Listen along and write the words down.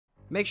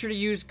Make sure to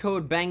use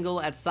code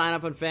BENGAL at sign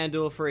up on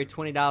FanDuel for a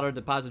 $20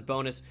 deposit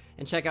bonus,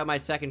 and check out my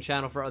second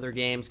channel for other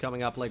games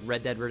coming up like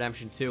Red Dead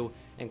Redemption 2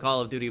 and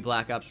Call of Duty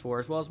Black Ops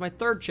 4, as well as my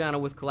third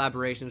channel with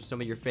collaborations with some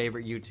of your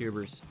favorite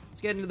YouTubers. Let's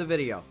get into the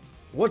video.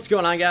 What's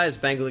going on, guys?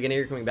 Bengal again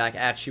here, coming back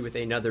at you with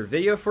another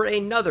video for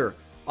another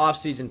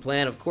off-season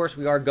plan. Of course,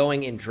 we are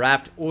going in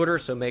draft order,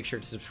 so make sure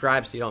to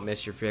subscribe so you don't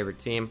miss your favorite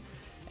team.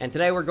 And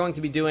today we're going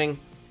to be doing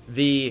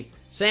the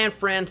San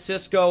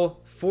Francisco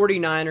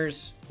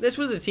 49ers. This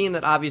was a team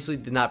that obviously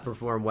did not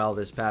perform well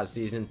this past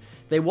season.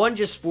 They won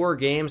just 4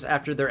 games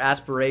after their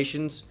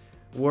aspirations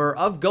were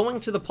of going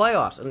to the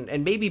playoffs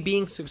and maybe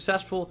being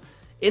successful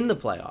in the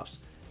playoffs.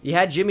 You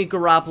had Jimmy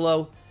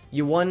Garoppolo.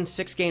 You won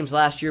 6 games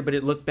last year, but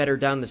it looked better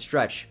down the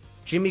stretch.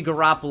 Jimmy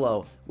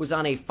Garoppolo was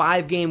on a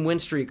 5-game win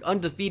streak,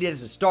 undefeated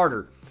as a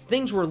starter.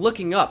 Things were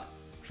looking up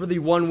for the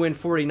 1-win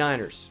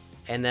 49ers.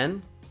 And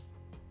then,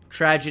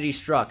 tragedy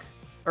struck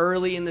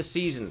early in the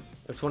season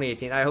of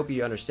 2018. I hope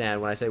you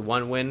understand when I say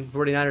 1-win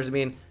 49ers, I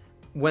mean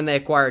when they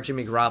acquired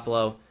Jimmy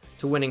Garoppolo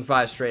to winning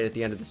 5 straight at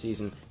the end of the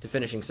season to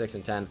finishing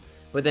 6-10.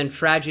 But then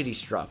tragedy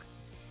struck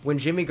when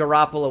Jimmy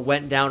Garoppolo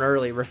went down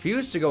early,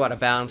 refused to go out of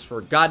bounds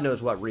for God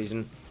knows what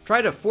reason,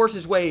 tried to force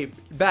his way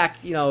back,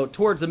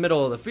 towards the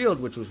middle of the field,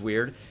 which was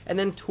weird, and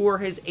then tore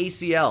his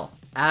ACL.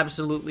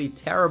 Absolutely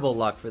terrible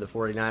luck for the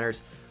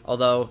 49ers,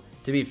 although,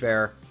 to be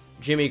fair,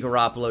 Jimmy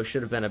Garoppolo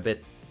should have been a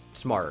bit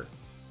smarter.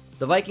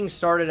 The Vikings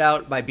started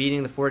out by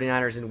beating the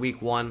 49ers in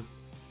week 1,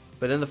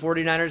 but then the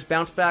 49ers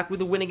bounced back with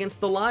a win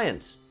against the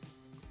Lions.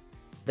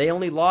 They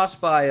only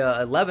lost by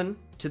 11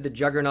 to the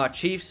juggernaut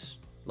Chiefs,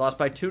 lost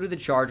by 2 to the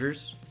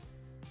Chargers,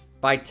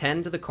 by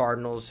 10 to the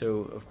Cardinals,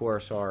 who, of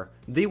course, are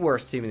the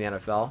worst team in the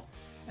NFL,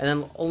 and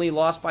then only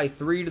lost by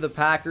 3 to the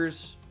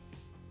Packers.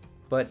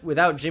 But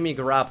without Jimmy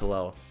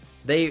Garoppolo,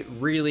 they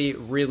really,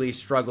 really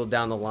struggled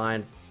down the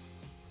line.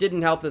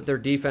 Didn't help that their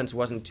defense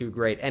wasn't too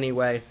great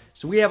anyway,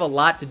 so we have a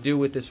lot to do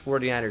with this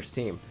 49ers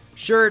team.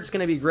 Sure, it's going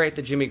to be great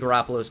that Jimmy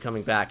Garoppolo is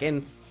coming back,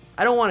 and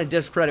I don't want to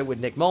discredit what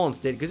Nick Mullins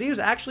did, because he was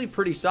actually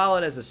pretty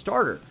solid as a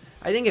starter.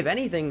 I think, if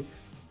anything,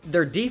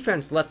 their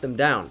defense let them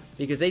down,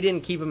 because they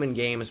didn't keep him in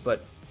games,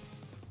 but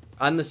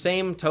on the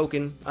same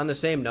token, on the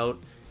same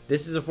note,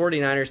 this is a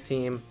 49ers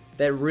team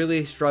that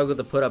really struggled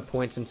to put up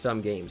points in some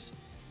games.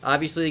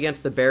 Obviously,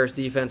 against the Bears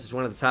defense, is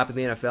one of the top in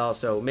the NFL,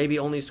 so maybe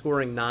only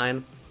scoring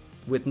 9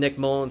 with Nick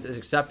Mullins is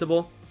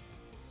acceptable.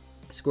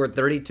 Scored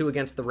 32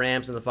 against the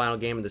Rams in the final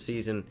game of the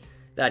season.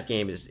 That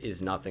game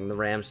is nothing. The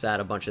Rams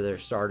sat a bunch of their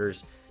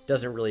starters.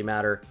 Doesn't really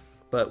matter.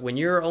 But when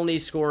you're only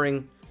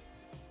scoring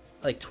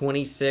like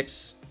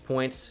 26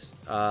 points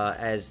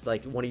as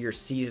like one of your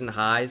season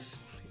highs,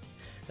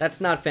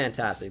 that's not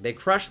fantastic. They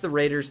crushed the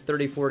Raiders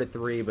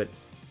 34-3, but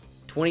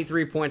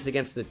 23 points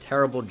against the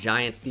terrible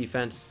Giants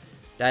defense.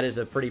 That is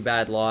a pretty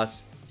bad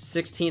loss.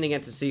 16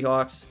 against the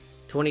Seahawks.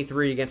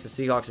 23 against the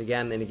Seahawks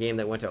again in a game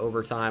that went to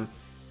overtime.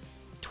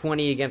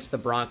 20 against the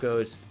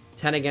Broncos.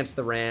 10 against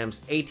the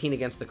Rams. 18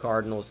 against the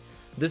Cardinals.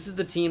 This is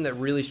the team that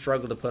really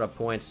struggled to put up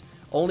points.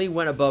 Only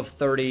went above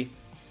 30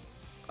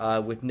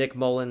 with Nick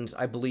Mullins,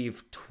 I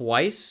believe,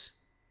 twice.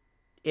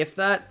 If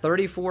that,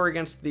 34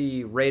 against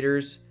the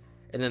Raiders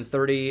and then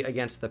 30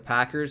 against the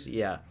Packers.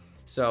 Yeah.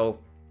 So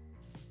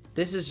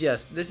this is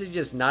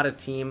just not a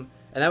team.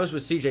 And that was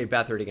with CJ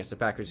Beathard against the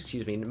Packers,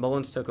 excuse me.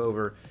 Mullins took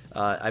over,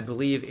 I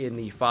believe, in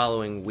the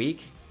following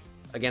week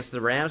against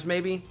the Rams,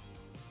 maybe?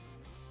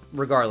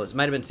 Regardless, it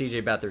might have been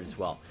CJ Beathard as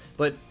well.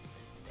 But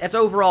that's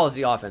overall as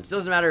the offense.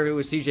 Doesn't matter if it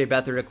was CJ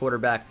Beathard at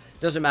quarterback.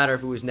 Doesn't matter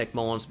if it was Nick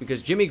Mullins,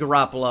 because Jimmy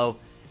Garoppolo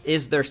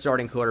is their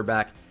starting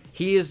quarterback.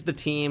 He is the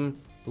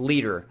team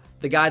leader,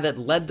 the guy that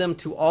led them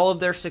to all of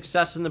their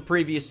success in the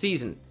previous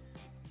season.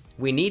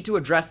 We need to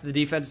address the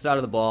defensive side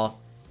of the ball.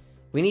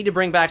 We need to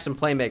bring back some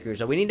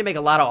playmakers. We need to make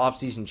a lot of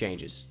offseason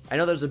changes. I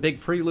know there's a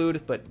big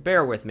prelude, but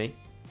bear with me.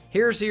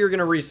 Here's who you're going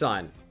to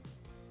re-sign.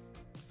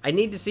 I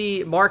need to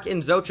see Mark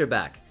Nzocha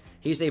back.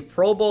 He's a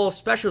Pro Bowl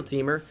special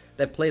teamer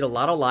that played a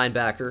lot of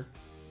linebacker.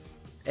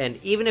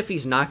 And even if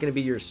he's not going to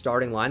be your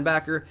starting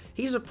linebacker,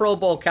 he's a Pro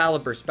Bowl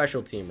caliber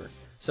special teamer.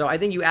 So I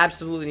think you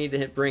absolutely need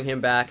to bring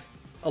him back.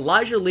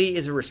 Elijah Lee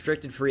is a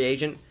restricted free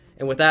agent.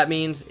 And what that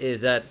means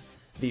is that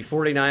the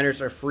 49ers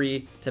are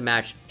free to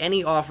match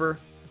any offer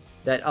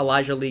that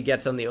Elijah Lee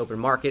gets on the open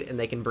market, and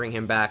they can bring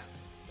him back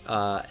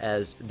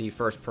as the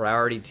first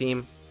priority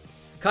team.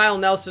 Kyle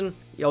Nelson,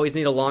 you always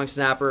need a long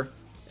snapper.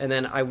 And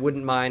then I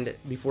wouldn't mind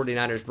the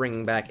 49ers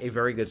bringing back a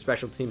very good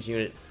special teams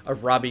unit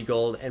of Robbie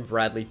Gould and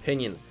Bradley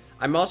Pinion.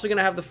 I'm also going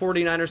to have the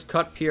 49ers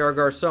cut Pierre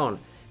Garçon.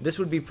 This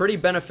would be pretty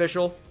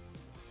beneficial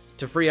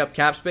to free up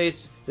cap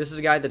space. This is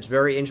a guy that's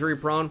very injury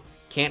prone,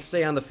 can't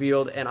stay on the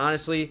field, and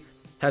honestly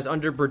has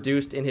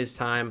underproduced in his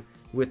time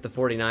with the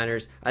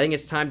 49ers. I think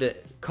it's time to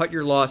cut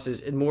your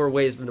losses in more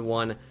ways than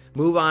one.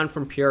 Move on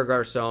from Pierre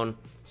Garçon.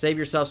 Save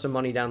yourself some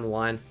money down the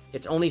line.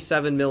 It's only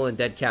 $7 million in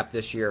dead cap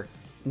this year.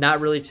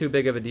 Not really too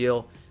big of a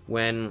deal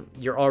when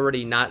you're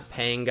already not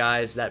paying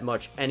guys that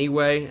much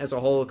anyway as a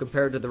whole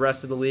compared to the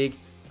rest of the league.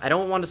 I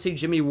don't want to see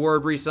Jimmy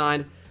Ward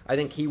re-signed. I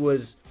think he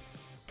was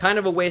kind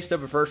of a waste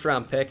of a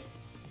first-round pick.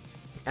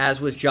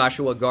 as was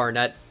Joshua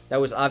Garnett. That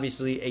was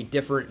obviously a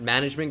different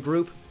management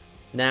group.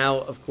 Now,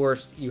 of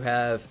course, you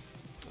have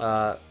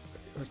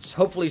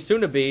hopefully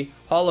soon to be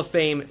Hall of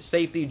Fame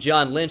safety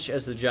John Lynch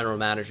as the general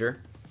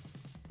manager.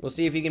 We'll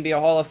see if he can be a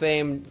Hall of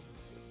Fame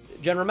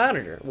general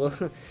manager. Well,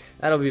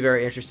 that'll be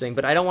very interesting,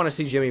 but I don't want to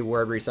see Jimmy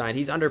Ward resign.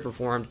 He's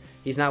underperformed.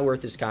 He's not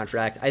worth his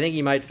contract. I think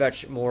he might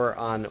fetch more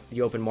on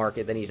the open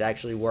market than he's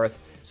actually worth.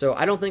 So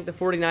I don't think the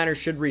 49ers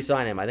should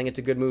re-sign him. I think it's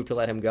a good move to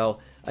let him go.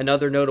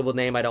 Another notable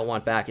name I don't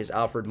want back is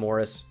Alfred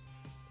Morris.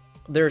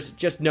 There's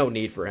just no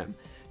need for him.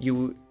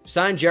 You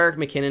sign Jerick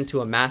McKinnon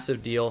to a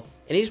massive deal,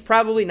 and he's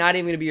probably not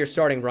even going to be your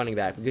starting running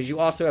back because you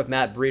also have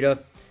Matt Breida.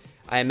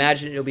 I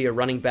imagine it'll be a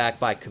running back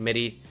by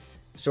committee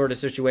sort of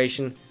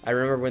situation. I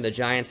remember when the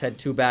Giants had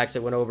two backs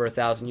that went over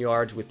 1,000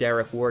 yards with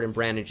Derek Ward and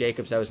Brandon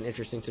Jacobs. That was an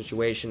interesting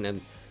situation,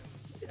 and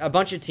a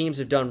bunch of teams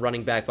have done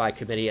running back by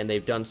committee, and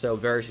they've done so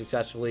very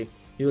successfully.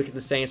 You look at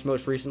the Saints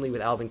most recently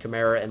with Alvin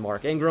Kamara and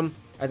Mark Ingram.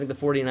 I think the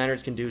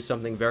 49ers can do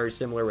something very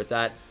similar with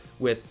that,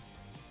 with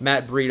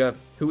Matt Breida,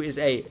 who is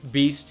a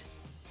beast,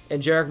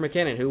 and Jerick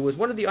McKinnon, who was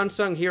one of the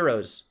unsung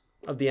heroes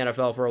of the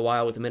NFL for a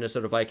while with the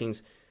Minnesota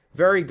Vikings.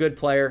 Very good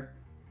player,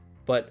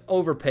 but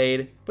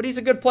overpaid. But he's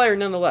a good player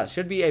nonetheless.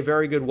 Should be a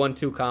very good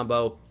 1-2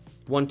 combo,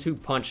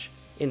 1-2 punch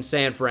in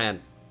San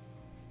Fran.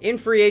 In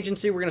free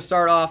agency, we're going to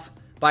start off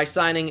by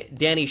signing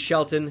Danny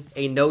Shelton,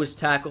 a nose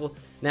tackle.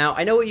 Now,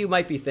 I know what you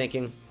might be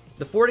thinking.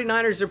 The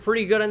 49ers are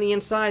pretty good on the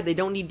inside. They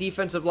don't need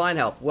defensive line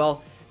help.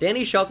 Well,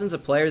 Danny Shelton's a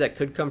player that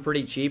could come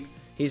pretty cheap.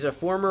 He's a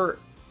former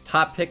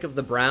top pick of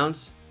the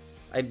Browns.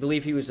 I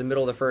believe he was the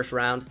middle of the first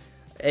round.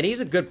 And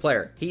he's a good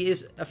player. He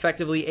is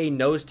effectively a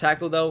nose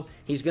tackle, though.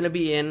 He's going to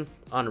be in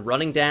on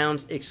running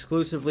downs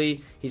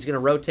exclusively. He's going to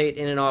rotate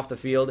in and off the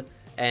field.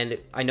 And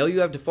I know you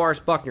have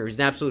DeForest Buckner. He's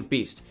an absolute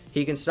beast.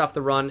 He can stuff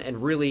the run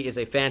and really is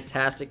a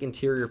fantastic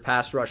interior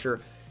pass rusher.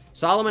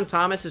 Solomon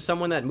Thomas is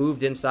someone that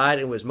moved inside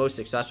and was most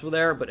successful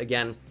there, but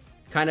again,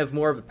 kind of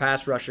more of a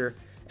pass rusher.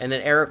 And then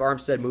Eric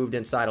Armstead moved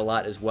inside a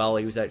lot as well.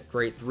 He was that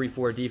great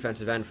 3-4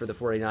 defensive end for the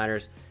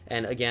 49ers.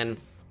 And again,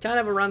 kind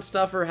of a run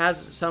stuffer,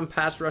 has some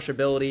pass rush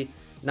ability.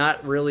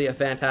 Not really a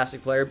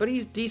fantastic player, but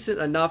he's decent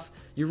enough.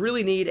 You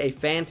really need a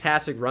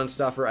fantastic run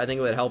stuffer. I think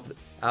it would help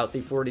out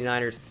the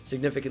 49ers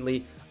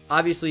significantly.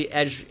 Obviously,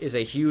 edge is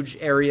a huge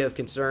area of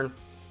concern,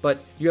 but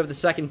you have the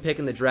second pick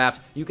in the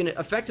draft. You can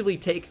effectively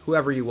take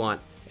whoever you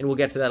want, and we'll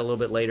get to that a little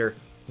bit later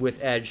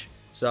with edge.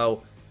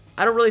 So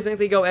I don't really think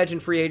they go edge in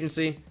free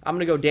agency. I'm going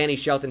to go Danny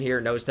Shelton here,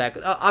 nose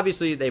tackle.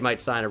 Obviously, they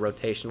might sign a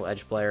rotational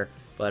edge player,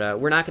 but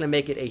we're not going to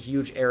make it a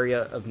huge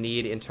area of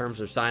need in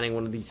terms of signing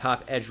one of the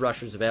top edge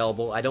rushers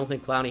available. I don't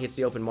think Clowney hits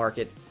the open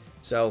market.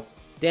 So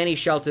Danny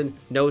Shelton,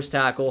 nose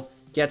tackle,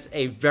 gets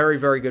a very,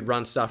 very good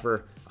run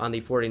stuffer on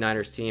the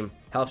 49ers team.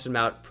 Helps him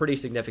out pretty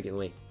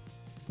significantly.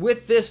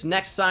 With this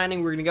next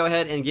signing, we're going to go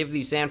ahead and give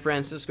the San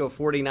Francisco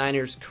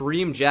 49ers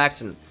Kareem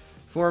Jackson,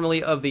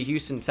 formerly of the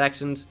Houston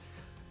Texans.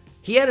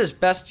 He had his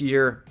best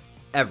year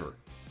ever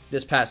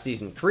this past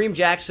season. Kareem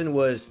Jackson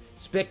was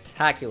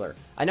spectacular.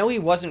 I know he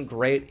wasn't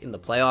great in the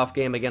playoff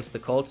game against the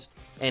Colts,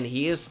 and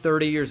he is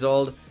 30 years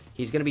old.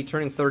 He's going to be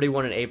turning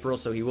 31 in April,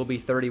 so he will be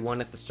 31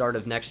 at the start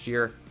of next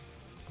year.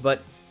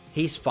 But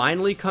he's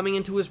finally coming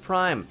into his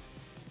prime.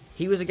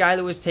 He was a guy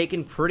that was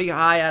taken pretty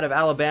high out of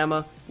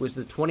Alabama, was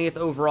the 20th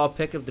overall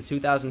pick of the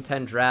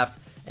 2010 draft,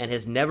 and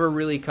has never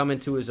really come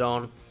into his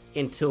own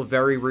until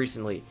very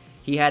recently.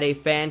 He had a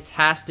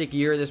fantastic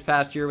year this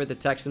past year with the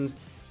Texans,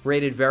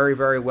 rated very,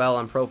 very well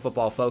on Pro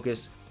Football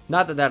Focus.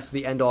 Not that that's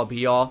the end-all,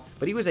 be-all,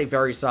 but he was a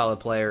very solid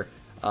player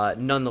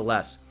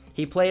nonetheless.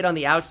 He played on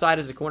the outside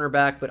as a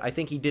cornerback, but I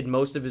think he did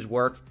most of his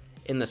work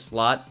in the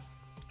slot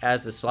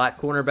as the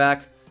slot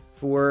cornerback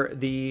or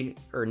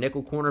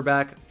nickel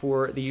cornerback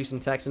for the Houston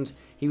Texans.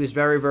 He was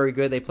very, very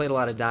good. They played a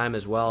lot of dime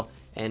as well,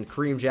 and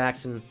Kareem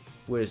Jackson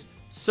was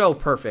so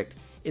perfect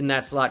in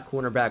that slot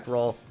cornerback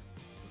role.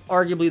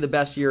 Arguably the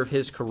best year of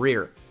his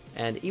career.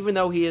 And even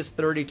though he is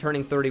 30,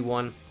 turning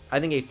 31, I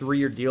think a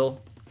 3-year deal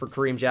for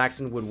Kareem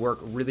Jackson would work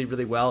really,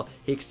 really well.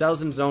 He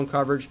excels in zone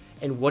coverage,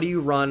 and what do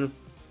you run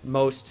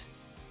most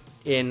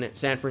in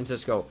San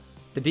Francisco?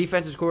 The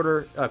defensive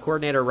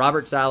coordinator,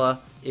 Robert Saleh,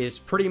 is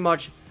pretty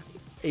much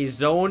a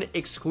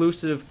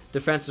zone-exclusive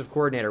defensive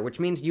coordinator, which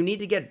means you need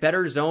to get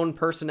better zone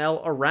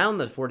personnel around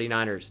the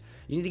 49ers.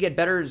 You need to get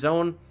better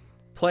zone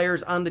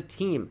players on the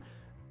team.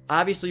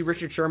 Obviously,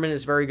 Richard Sherman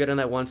is very good on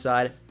that one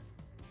side,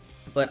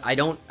 but I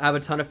don't have a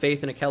ton of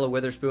faith in Ahkello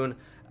Witherspoon.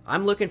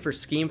 I'm looking for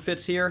scheme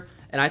fits here,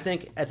 and I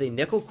think as a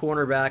nickel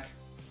cornerback,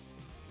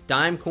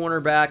 dime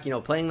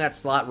cornerback, playing that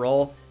slot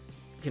role,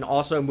 can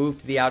also move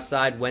to the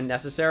outside when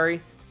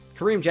necessary.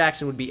 Kareem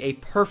Jackson would be a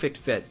perfect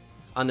fit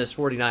on this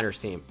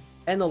 49ers team.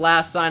 And the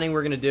last signing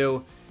we're going to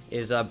do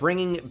is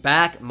bringing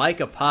back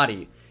Micah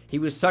Potty. He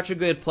was such a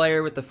good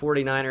player with the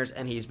 49ers,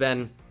 and he's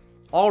been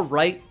all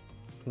right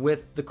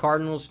with the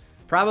Cardinals,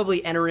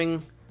 probably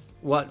entering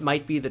what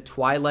might be the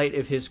twilight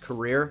of his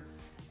career.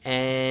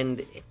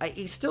 And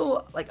he's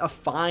still like a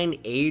fine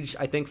age,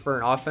 I think, for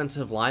an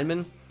offensive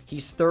lineman.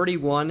 He's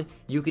 31.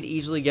 You could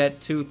easily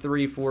get 2,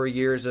 3, 4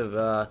 years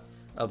of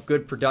of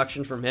good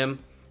production from him.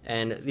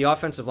 And the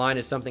offensive line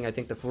is something I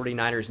think the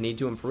 49ers need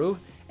to improve.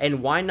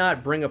 And why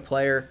not bring a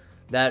player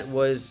that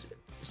was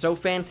so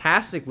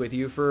fantastic with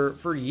you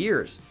for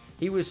years?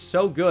 He was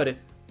so good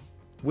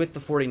with the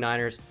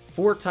 49ers.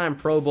 4-time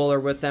Pro Bowler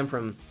with them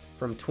from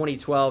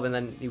 2012, and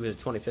then he was a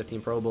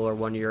 2015 Pro Bowler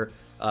 1 year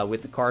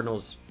with the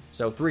Cardinals.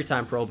 So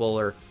 3-time Pro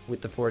Bowler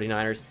with the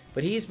 49ers.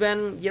 But he's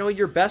been,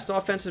 your best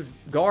offensive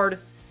guard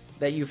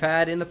that you've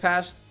had in the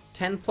past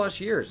 10 plus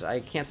years. I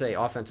can't say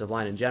offensive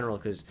line in general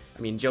because,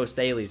 Joe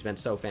Staley's been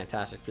so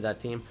fantastic for that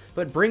team.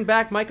 But bring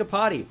back Micah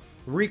Potty.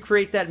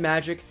 Recreate that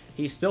magic.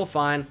 He's still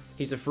fine.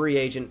 He's a free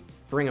agent.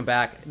 Bring him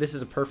back. This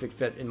is a perfect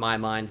fit in my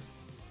mind.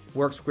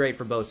 Works great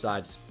for both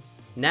sides.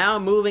 Now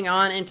moving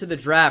on into the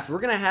draft, we're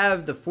going to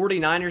have the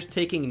 49ers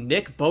taking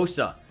Nick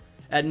Bosa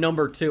at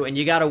number 2. And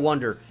you got to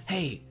wonder,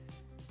 hey,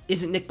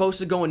 isn't Nick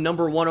Bosa going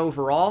number 1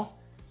 overall?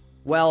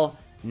 Well,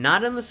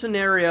 not in the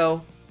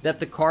scenario that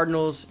the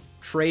Cardinals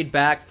trade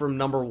back from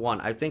number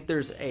 1. I think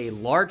there's a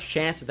large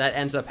chance that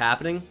ends up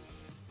happening.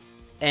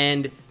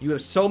 And you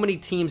have so many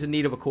teams in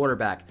need of a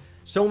quarterback.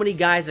 So many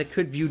guys that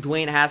could view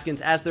Dwayne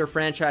Haskins as their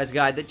franchise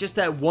guy, that just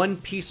that one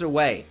piece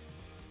away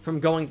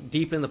from going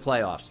deep in the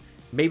playoffs.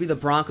 Maybe the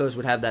Broncos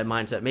would have that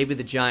mindset. Maybe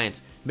the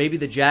Giants. Maybe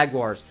the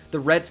Jaguars. The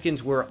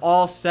Redskins were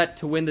all set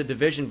to win the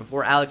division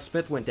before Alex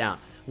Smith went down.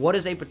 What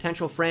does a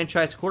potential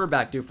franchise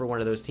quarterback do for one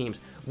of those teams?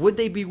 Would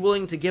they be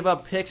willing to give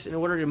up picks in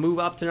order to move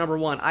up to number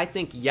 1? I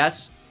think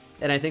yes,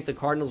 and I think the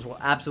Cardinals will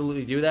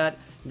absolutely do that.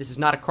 This is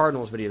not a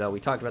Cardinals video, though. We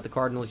talked about the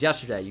Cardinals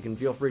yesterday. You can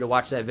feel free to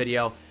watch that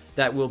video.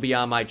 That will be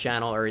on my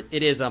channel, or it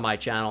is on my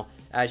channel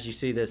as you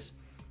see this.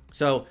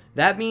 So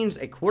that means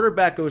a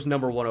quarterback goes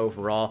number 1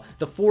 overall.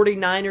 The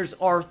 49ers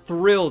are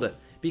thrilled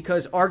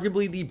because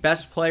arguably the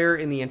best player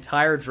in the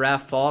entire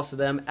draft falls to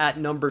them at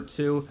number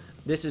 2.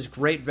 This is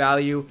great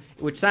value,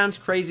 which sounds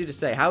crazy to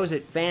say. How is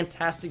it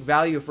fantastic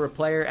value for a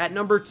player at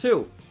number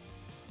 2?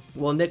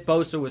 Well, Nick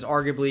Bosa was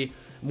arguably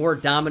more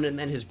dominant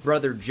than his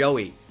brother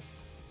Joey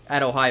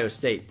at Ohio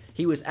State.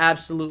 He was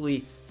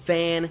absolutely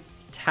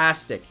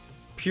fantastic.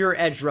 Pure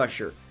edge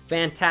rusher.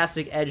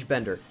 Fantastic edge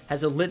bender.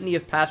 Has a litany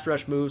of pass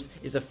rush moves.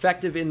 Is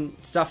effective in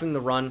stuffing the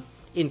run.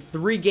 In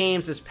 3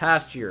 games this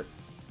past year,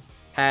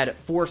 had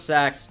 4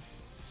 sacks,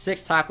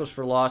 6 tackles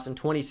for loss. In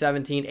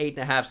 2017,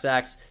 8.5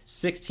 sacks,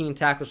 16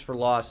 tackles for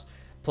loss.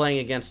 Playing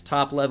against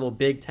top-level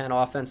Big Ten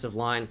offensive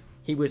line.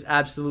 He was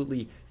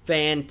absolutely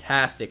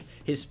fantastic.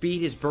 His speed,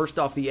 his burst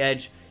off the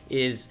edge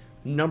is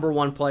number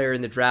 1 player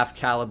in the draft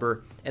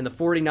caliber. And the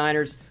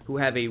 49ers, who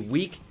have a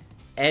weak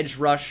edge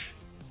rush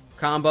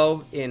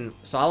combo in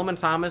Solomon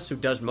Thomas, who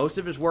does most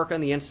of his work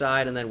on the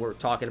inside, and then we're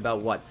talking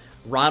about what?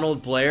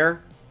 Ronald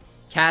Blair,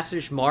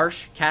 Cassius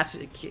Marsh,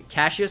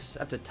 Cassius,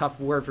 that's a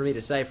tough word for me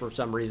to say for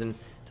some reason,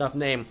 tough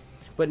name.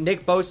 But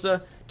Nick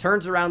Bosa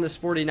turns around this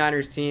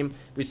 49ers team.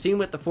 We've seen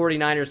what the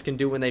 49ers can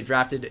do when they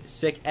drafted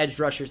sick edge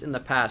rushers in the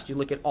past. You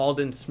look at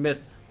Aldon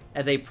Smith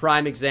as a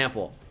prime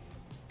example.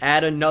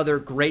 Add another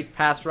great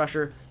pass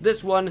rusher.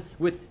 This one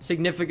with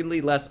significantly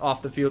less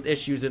off-the-field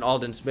issues than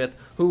Aldon Smith,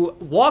 who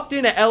walked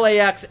into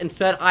LAX and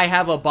said, I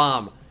have a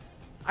bomb.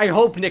 I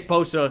hope Nick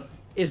Bosa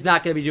is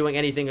not going to be doing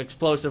anything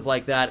explosive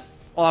like that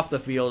off the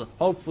field.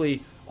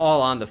 Hopefully,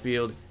 all on the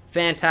field.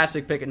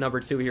 Fantastic pick at number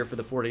 2 here for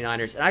the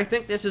 49ers. And I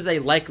think this is a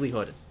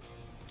likelihood.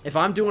 If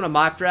I'm doing a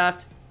mock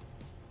draft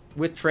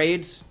with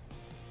trades,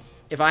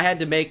 if I had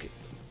to make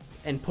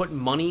and put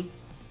money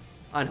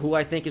on who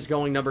I think is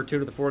going number 2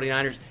 to the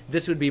 49ers,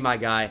 this would be my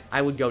guy.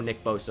 I would go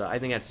Nick Bosa. I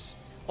think that's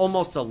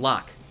almost a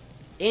lock.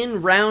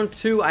 In round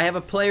 2, I have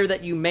a player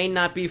that you may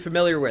not be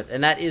familiar with,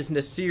 and that is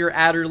Nasir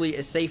Adderley,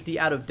 a safety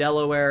out of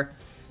Delaware.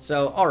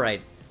 So,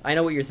 alright, I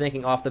know what you're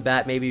thinking off the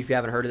bat, maybe if you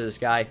haven't heard of this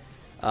guy.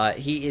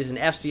 He is an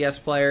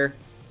FCS player,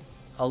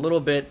 a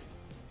little bit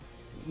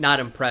not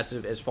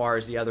impressive as far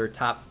as the other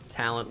top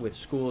talent with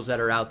schools that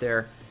are out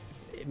there.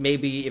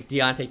 Maybe if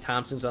Deontay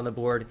Thompson's on the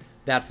board,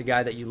 that's the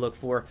guy that you look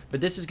for.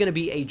 But this is going to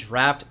be a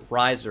draft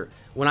riser.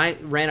 When I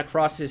ran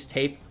across his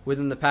tape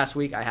within the past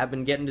week, I have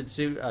been getting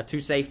to 2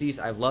 safeties.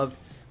 I've loved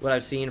what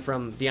I've seen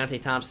from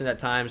Deontay Thompson at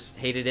times,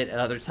 hated it at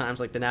other times,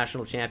 like the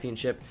national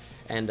championship.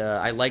 And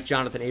I like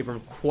Jonathan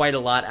Abram quite a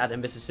lot out of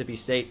Mississippi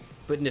State.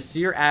 But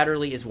Nasir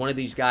Adderley is one of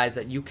these guys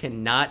that you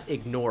cannot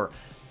ignore.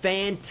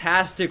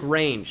 Fantastic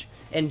range.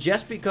 And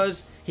just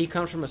because he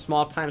comes from a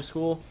small-time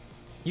school,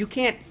 you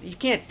can't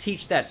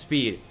teach that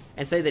speed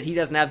and say that he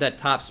doesn't have that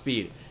top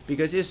speed,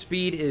 because his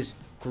speed is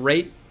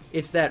great.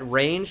 It's that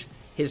range.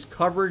 His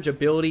coverage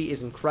ability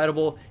is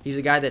incredible. He's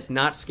a guy that's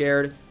not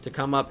scared to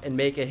come up and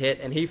make a hit,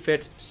 and he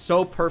fits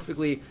so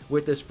perfectly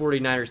with this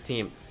 49ers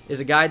team. Is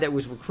a guy that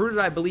was recruited,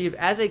 I believe,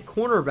 as a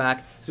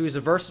cornerback, so he's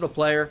a versatile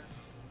player.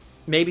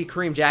 Maybe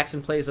Kareem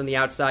Jackson plays on the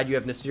outside. You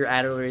have Nasir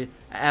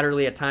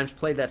Adderley at times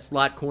play that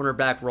slot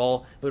cornerback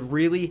role, but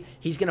really,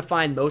 he's going to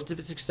find most of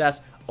his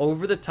success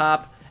over the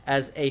top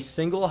as a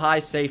single high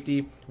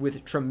safety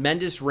with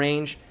tremendous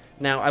range.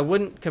 Now, I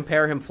wouldn't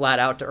compare him flat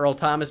out to Earl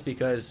Thomas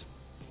because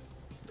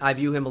I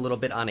view him a little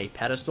bit on a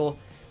pedestal,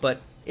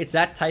 but it's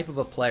that type of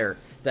a player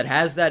that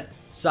has that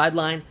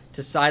sideline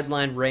to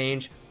sideline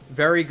range,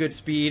 very good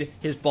speed.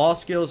 His ball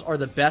skills are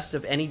the best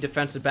of any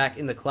defensive back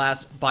in the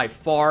class by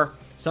far.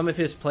 Some of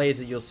his plays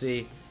that you'll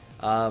see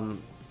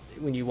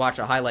when you watch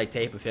a highlight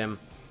tape of him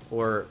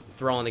or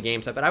throw on the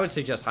game set, but I would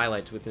say just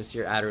highlights with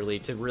Nasir Adderley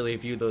to really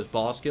view those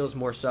ball skills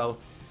more so,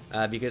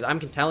 because I'm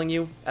telling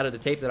you, out of the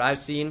tape that I've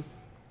seen,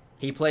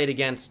 he played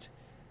against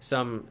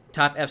some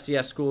top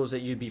FCS schools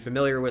that you'd be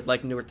familiar with,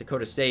 like North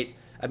Dakota State.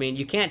 I mean,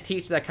 you can't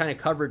teach that kind of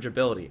coverage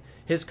ability.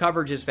 His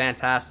coverage is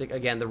fantastic.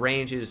 Again, the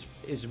range is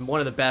one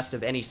of the best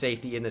of any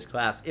safety in this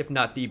class, if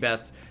not the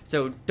best.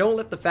 So don't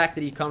let the fact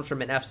that he comes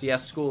from an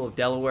FCS school of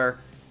Delaware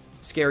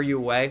scare you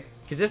away,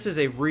 because this is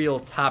a real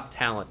top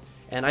talent,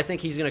 and I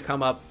think he's going to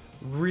come up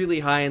really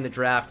high in the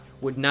draft.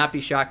 Would not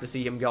be shocked to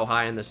see him go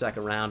high in the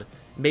second round,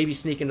 maybe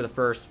sneak into the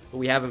first, but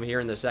we have him here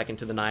in the second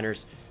to the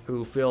Niners,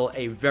 who fill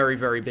a very,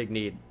 very big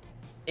need.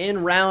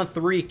 In round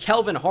 3,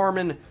 Kelvin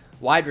Harmon,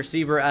 wide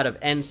receiver out of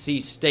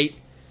NC State.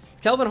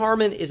 Kelvin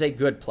Harmon is a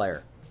good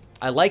player.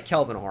 I like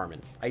Kelvin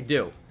Harmon. I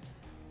do.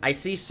 I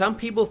see some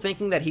people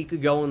thinking that he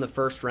could go in the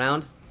first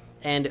round,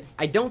 and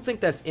I don't think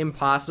that's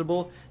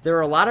impossible. There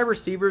are a lot of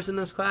receivers in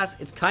this class.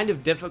 It's kind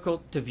of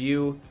difficult to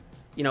view,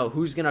 you know,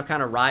 who's going to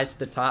kind of rise to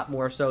the top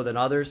more so than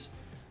others.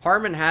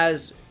 Harmon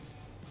has,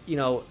 you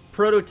know,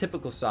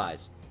 prototypical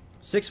size.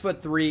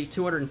 6'3",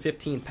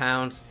 215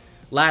 pounds.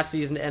 Last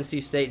season at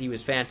NC State, he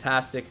was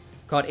fantastic.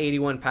 Caught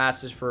 81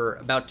 passes for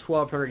about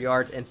 1,200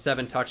 yards and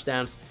 7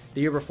 touchdowns.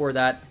 The year before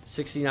that,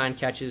 69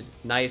 catches.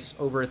 Nice.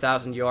 Over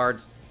 1,000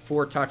 yards.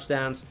 4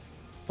 touchdowns.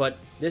 But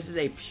this is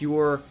a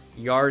pure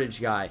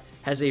yardage guy.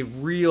 Has a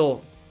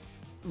real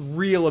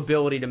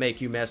ability to make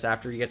you miss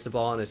after he gets the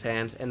ball in his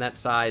hands, and that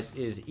size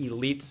is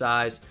elite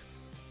size.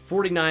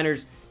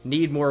 49ers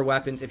need more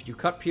weapons. If you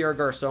cut Pierre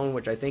Garçon,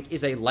 which I think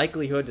is a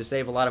likelihood to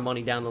save a lot of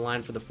money down the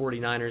line for the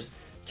 49ers,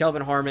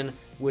 Kelvin Harmon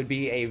would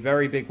be a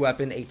very big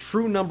weapon, a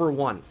true number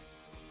 1.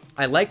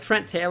 I like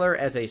Trent Taylor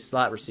as a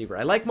slot receiver.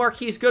 I like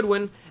Marquise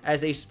Goodwin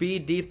as a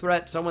speed deep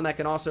threat, someone that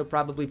can also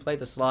probably play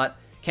the slot.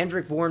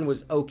 Kendrick Bourne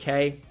was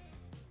okay.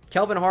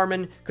 Kelvin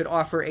Harmon could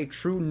offer a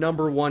true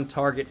number 1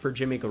 target for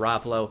Jimmy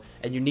Garoppolo,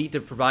 and you need to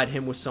provide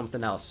him with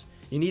something else.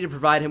 You need to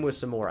provide him with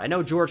some more. I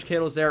know George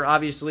Kittle's there,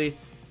 obviously,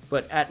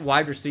 but at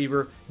wide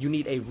receiver, you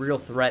need a real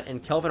threat,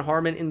 and Kelvin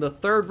Harmon in the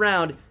 3rd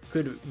round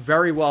could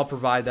very well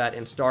provide that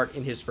and start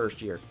in his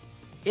first year.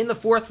 In the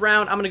 4th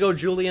round, I'm going to go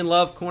Julian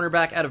Love,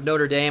 cornerback out of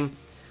Notre Dame.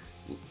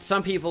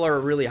 Some people are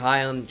really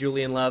high on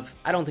Julian Love.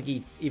 I don't think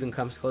he even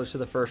comes close to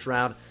the 1st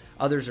round.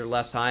 Others are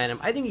less high on him.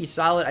 I think he's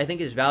solid. I think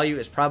his value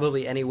is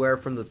probably anywhere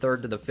from the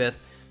 3rd to the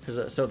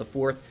 5th. So the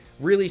 4th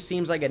really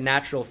seems like a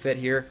natural fit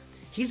here.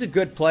 He's a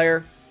good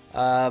player.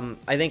 I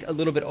think a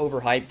little bit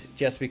overhyped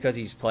just because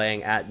he's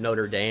playing at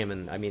Notre Dame.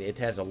 And, I mean, it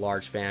has a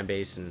large fan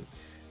base and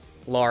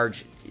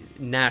large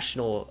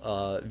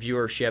national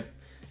viewership.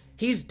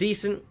 He's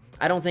decent.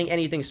 I don't think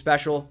anything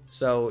special,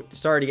 so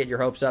sorry to get your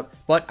hopes up.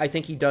 But I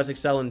think he does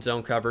excel in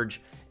zone coverage.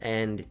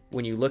 And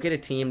when you look at a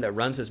team that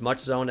runs as much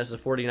zone as the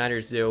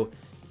 49ers do,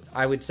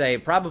 I would say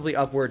probably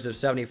upwards of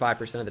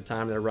 75% of the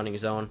time they're running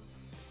zone.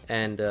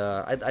 And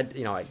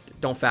I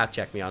don't fact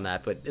check me on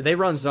that, but they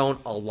run zone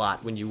a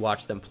lot when you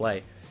watch them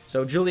play.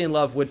 So Julian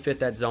Love would fit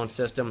that zone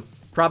system.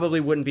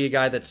 Probably wouldn't be a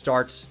guy that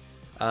starts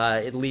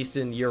at least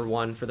in year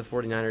 1 for the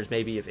 49ers,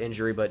 maybe if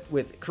injury. But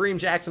with Kareem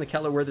Jackson,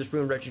 Keller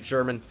Witherspoon, Richard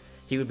Sherman,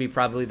 he would be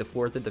probably the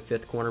 4th or the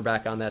 5th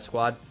cornerback on that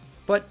squad.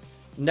 But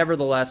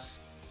nevertheless,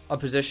 a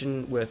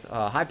position with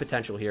high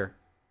potential here.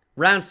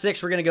 Round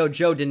 6, we're going to go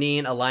Joe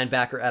Dineen, a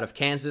linebacker out of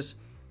Kansas.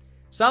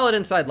 Solid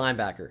inside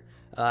linebacker.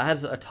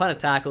 Has a ton of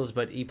tackles,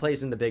 but he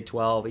plays in the Big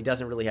 12. He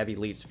doesn't really have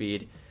elite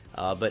speed,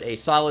 but a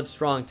solid,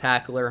 strong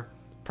tackler.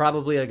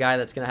 Probably a guy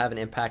that's going to have an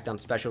impact on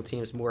special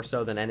teams more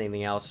so than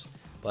anything else.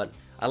 But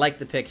I like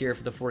the pick here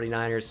for the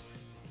 49ers.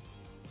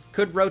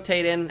 Could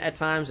rotate in at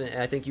times,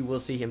 and I think you will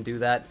see him do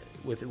that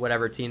with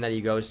whatever team that he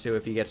goes to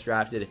if he gets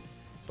drafted.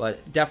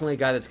 But definitely a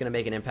guy that's going to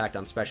make an impact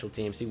on special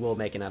teams. He will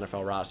make an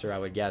NFL roster, I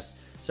would guess.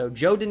 So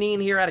Joe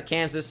Dineen here out of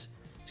Kansas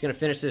is going to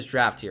finish this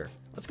draft here.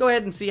 Let's go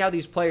ahead and see how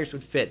these players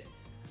would fit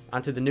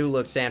onto the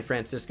new-look San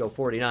Francisco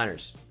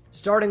 49ers.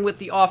 Starting with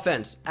the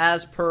offense,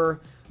 as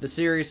per the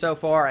series so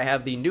far, I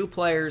have the new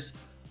players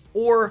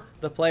or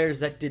the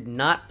players that did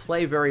not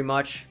play very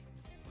much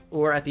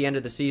or at the end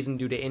of the season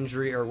due to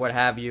injury or what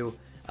have you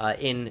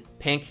in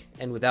pink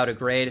and without a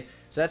grade.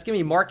 So that's going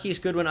to be Marquise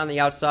Goodwin on the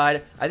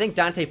outside. I think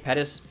Dante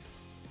Pettis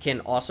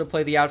can also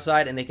play the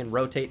outside, and they can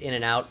rotate in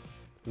and out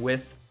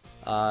with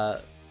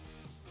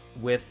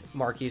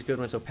Marquise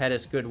Goodwin. So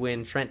Pettis,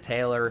 Goodwin, Trent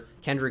Taylor,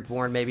 Kendrick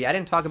Bourne maybe. I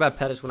didn't talk about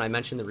Pettis when I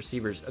mentioned the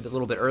receivers a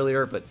little bit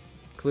earlier, but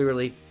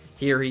clearly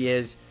here he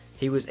is.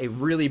 He was a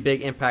really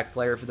big impact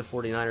player for the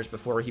 49ers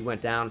before he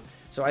went down.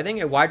 So I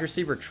think a wide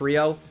receiver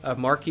trio of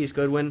Marquise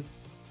Goodwin,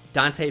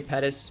 Dante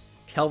Pettis,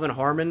 Kelvin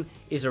Harmon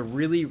is a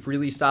really,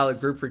 really solid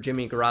group for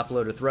Jimmy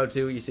Garoppolo to throw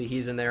to. You see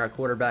he's in there, a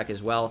quarterback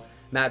as well.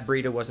 Matt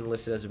Breida wasn't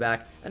listed as a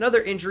back.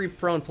 Another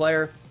injury-prone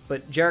player,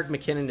 but Jerick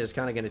McKinnon is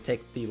kind of going to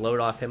take the load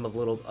off him a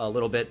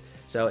little bit.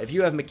 So if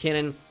you have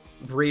McKinnon,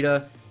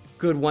 Breida,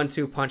 good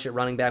 1-2 punch at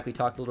running back. We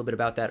talked a little bit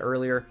about that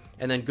earlier.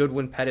 And then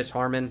Goodwin, Pettis,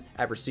 Harmon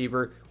at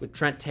receiver, with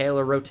Trent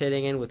Taylor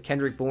rotating in, with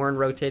Kendrick Bourne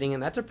rotating in.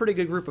 That's a pretty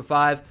good group of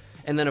 5.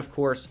 And then, of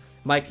course,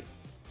 Mike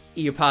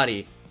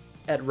Iupati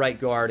at right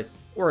guard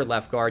or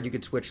left guard. You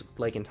could switch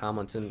Laken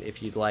Tomlinson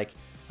if you'd like.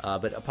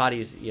 But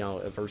Apati's,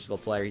 a versatile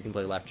player. He can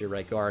play left or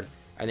right guard,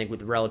 I think,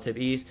 with relative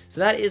ease.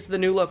 So that is the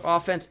new look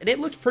offense, and it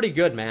looked pretty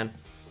good, man.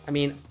 I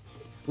mean,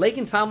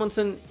 Laken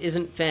Tomlinson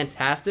isn't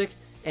fantastic,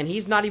 and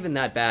he's not even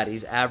that bad.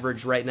 He's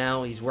average right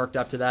now. He's worked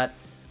up to that.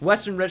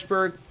 Weston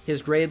Richburg,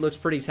 his grade looks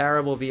pretty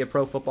terrible via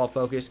Pro Football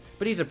Focus,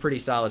 but he's a pretty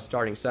solid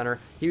starting center.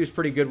 He was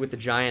pretty good with the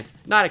Giants.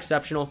 Not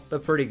exceptional,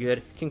 but pretty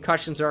good.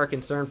 Concussions are a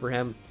concern for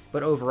him,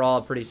 but overall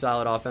a pretty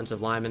solid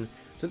offensive lineman.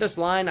 So this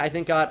line, I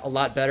think, got a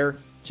lot better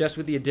just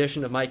with the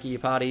addition of Mike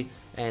Iupati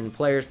and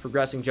players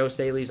progressing. Joe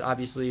Staley's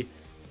obviously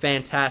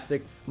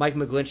fantastic. Mike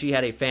McGlinchey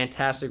had a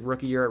fantastic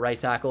rookie year at right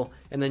tackle.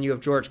 And then you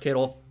have George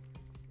Kittle.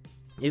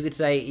 You could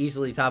say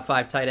easily top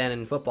 5 tight end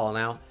in football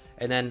now.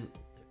 And then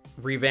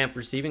revamped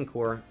receiving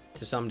core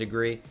to some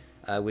degree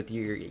with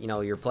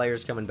your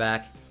players coming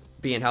back,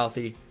 being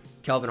healthy.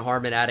 Kelvin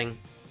Harmon adding.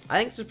 I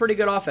think it's a pretty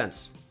good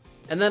offense.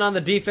 And then on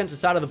the defensive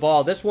side of the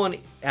ball, this one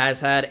has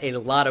had a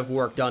lot of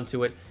work done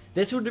to it.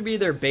 This would be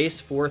their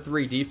base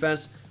 4-3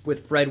 defense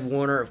with Fred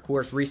Warner, of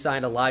course,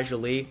 re-signed Elijah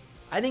Lee.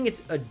 I think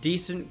it's a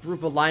decent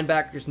group of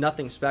linebackers,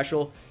 nothing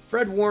special.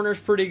 Fred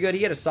Warner's pretty good.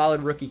 He had a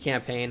solid rookie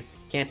campaign.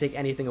 Can't take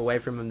anything away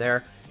from him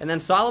there. And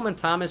then Solomon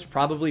Thomas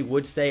probably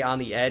would stay on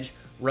the edge,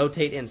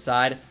 rotate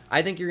inside.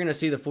 I think you're going to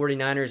see the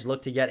 49ers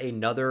look to get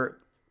another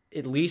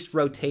at least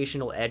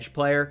rotational edge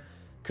player.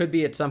 Could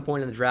be at some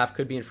point in the draft,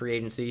 could be in free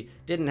agency.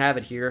 Didn't have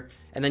it here.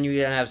 And then you're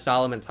going to have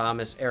Solomon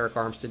Thomas, Eric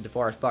Armstead,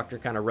 DeForest Buckner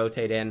kind of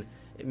rotate in.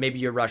 Maybe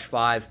your rush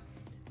 5.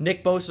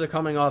 Nick Bosa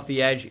coming off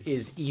the edge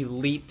is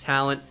elite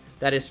talent.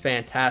 That is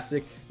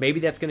fantastic.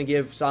 Maybe that's going to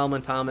give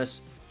Solomon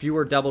Thomas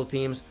fewer double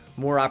teams,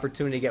 more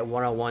opportunity to get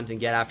one-on-ones and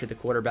get after the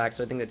quarterback.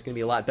 So I think that's going to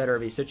be a lot better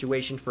of a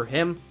situation for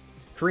him.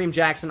 Kareem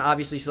Jackson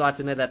obviously slots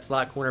into that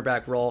slot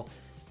cornerback role.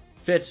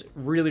 Fits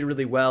really,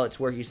 really well. It's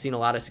where he's seen a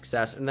lot of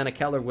success. And then a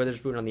Keller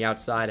Witherspoon on the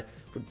outside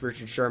with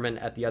Richard Sherman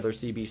at the other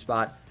CB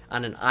spot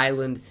on an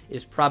island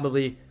is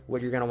probably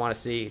what you're going to want to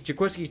see.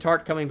 Jaquiski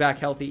Tart coming back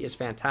healthy is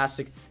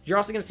fantastic. You're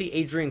also going to see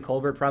Adrian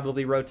Colbert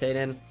probably rotate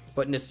in,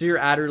 but Nasir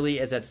Adderley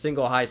is at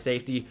single high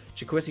safety.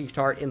 Jaquiski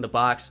Tart in the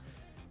box.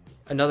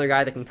 Another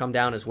guy that can come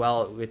down as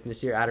well with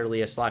Nasir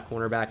Adderley as slot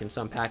cornerback in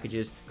some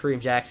packages.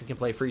 Kareem Jackson can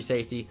play free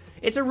safety.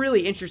 It's a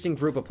really interesting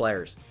group of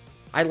players.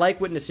 I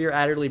like what Nasir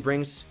Adderley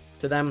brings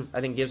to them.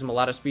 I think gives them a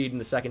lot of speed in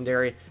the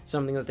secondary,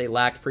 something that they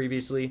lacked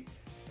previously.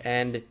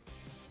 And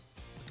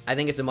I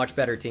think it's a much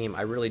better team.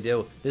 I really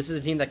do. This is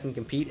a team that can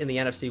compete in the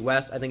NFC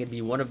West. I think it'd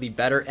be one of the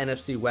better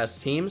NFC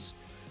West teams.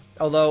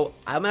 Although,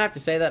 I'm going to have to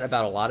say that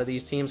about a lot of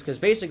these teams because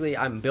basically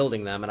I'm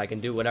building them and I can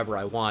do whatever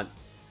I want.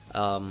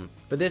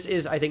 But this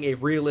is, I think, a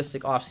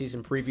realistic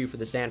offseason preview for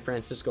the San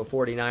Francisco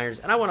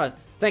 49ers. And I want to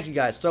thank you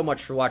guys so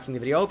much for watching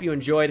the video. I hope you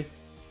enjoyed,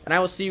 and I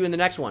will see you in the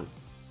next one.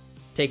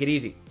 Take it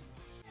easy.